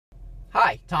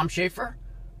Hi, Tom Schaefer.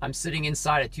 I'm sitting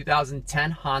inside a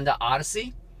 2010 Honda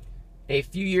Odyssey. A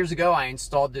few years ago, I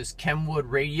installed this Kenwood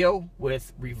radio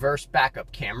with reverse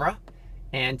backup camera,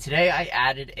 and today I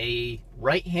added a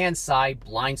right-hand side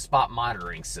blind spot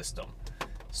monitoring system.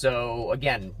 So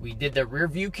again, we did the rear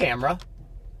view camera.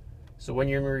 So when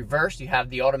you're in reverse, you have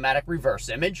the automatic reverse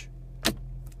image.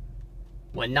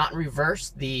 When not in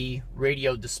reverse, the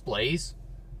radio displays.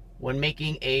 When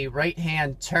making a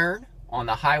right-hand turn on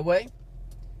the highway,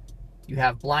 you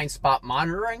have blind spot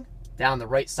monitoring down the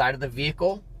right side of the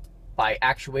vehicle by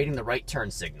actuating the right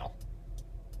turn signal.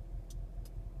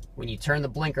 When you turn the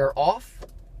blinker off,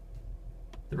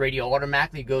 the radio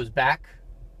automatically goes back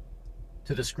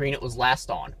to the screen it was last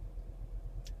on.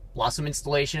 Blossom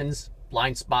installations,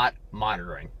 blind spot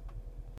monitoring.